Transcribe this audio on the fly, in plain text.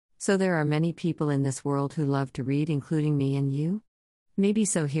So there are many people in this world who love to read, including me and you? Maybe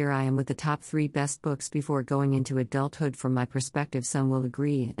so. Here I am with the top 3 best books before going into adulthood. From my perspective, some will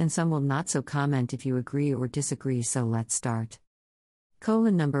agree and some will not, so comment if you agree or disagree. So let's start.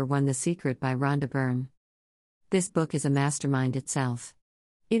 Number 1, The Secret by Rhonda Byrne. This book is a mastermind itself.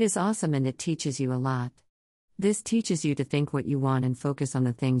 It is awesome and it teaches you a lot. This teaches you to think what you want and focus on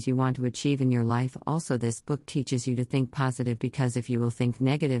the things you want to achieve in your life. Also, this book teaches you to think positive, because if you will think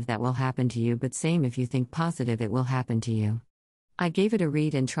negative, that will happen to you, but same if you think positive, it will happen to you. I gave it a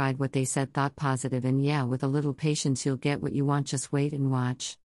read and tried what they said, thought positive, and yeah, with a little patience you'll get what you want. Just wait and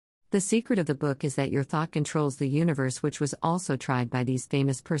watch. The secret of the book is that your thought controls the universe, which was also tried by these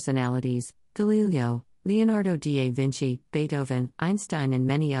famous personalities: Galileo, Leonardo da Vinci, Beethoven, Einstein, and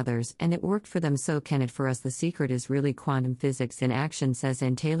many others, and it worked for them. So can it for us? The secret is really quantum physics in action, says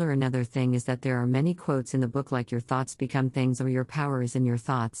Ann Taylor. Another thing is that there are many quotes in the book like your thoughts become things, or your power is in your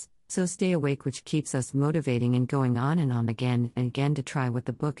thoughts. So stay awake, which keeps us motivating and going on and on again and again to try what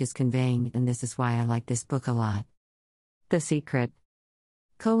the book is conveying, and this is why I like this book a lot. The Secret.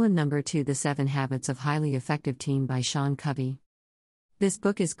 Number 2, The 7 Habits of Highly Effective Team by Sean Covey. This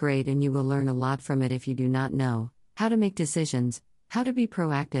book is great and you will learn a lot from it if you do not know how to make decisions, how to be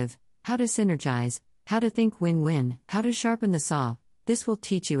proactive, how to synergize, how to think win-win, how to sharpen the saw. This will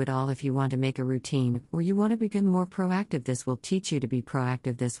teach you it all if you want to make a routine, or you want to become more proactive. This will teach you to be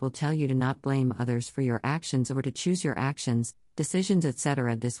proactive. This will tell you to not blame others for your actions or to choose your actions, decisions,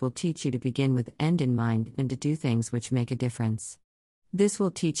 etc. This will teach you to begin with end in mind and to do things which make a difference. This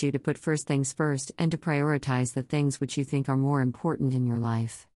will teach you to put first things first and to prioritize the things which you think are more important in your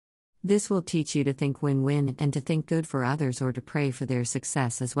life. This will teach you to think win-win and to think good for others or to pray for their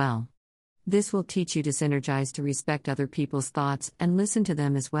success as well. This will teach you to synergize, to respect other people's thoughts and listen to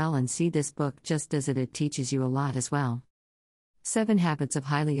them as well. And see, this book just does it. It teaches you a lot as well. 7 Habits of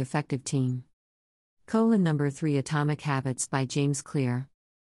Highly Effective Team. Number 3, Atomic Habits by James Clear.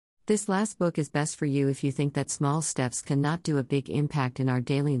 This last book is best for you if you think that small steps cannot do a big impact in our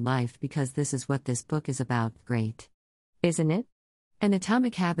daily life, because this is what this book is about. Great, isn't it? An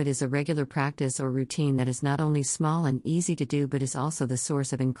atomic habit is a regular practice or routine that is not only small and easy to do but is also the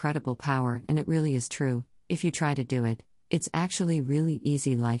source of incredible power, and it really is true. If you try to do it, it's actually really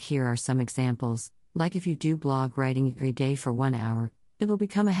easy. Like, here are some examples. Like, if you do blog writing every day for 1 hour, it'll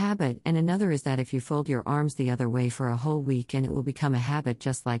become a habit. And another is that if you fold your arms the other way for a whole week, and it will become a habit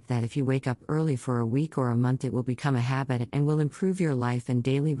just like that. If you wake up early for a week or a month, it will become a habit and will improve your life and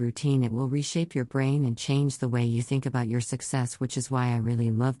daily routine. It will reshape your brain and change the way you think about your success, which is why I really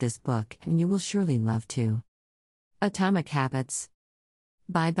love this book, and you will surely love too. Atomic Habits.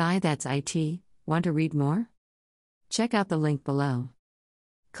 Bye, that's it. Want to read more? Check out the link below.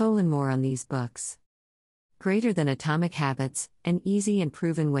 More on these books. Greater Than Atomic Habits, an easy and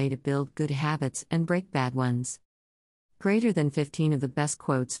proven way to build good habits and break bad ones. Greater Than 15 of the best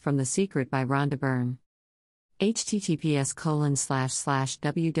quotes from The Secret by Rhonda Byrne.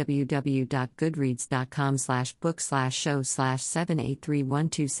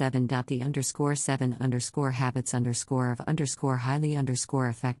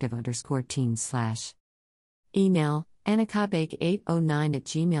 Email,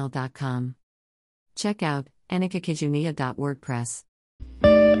 annikabake809@gmail.com. Check out annikakijuniya.wordpress.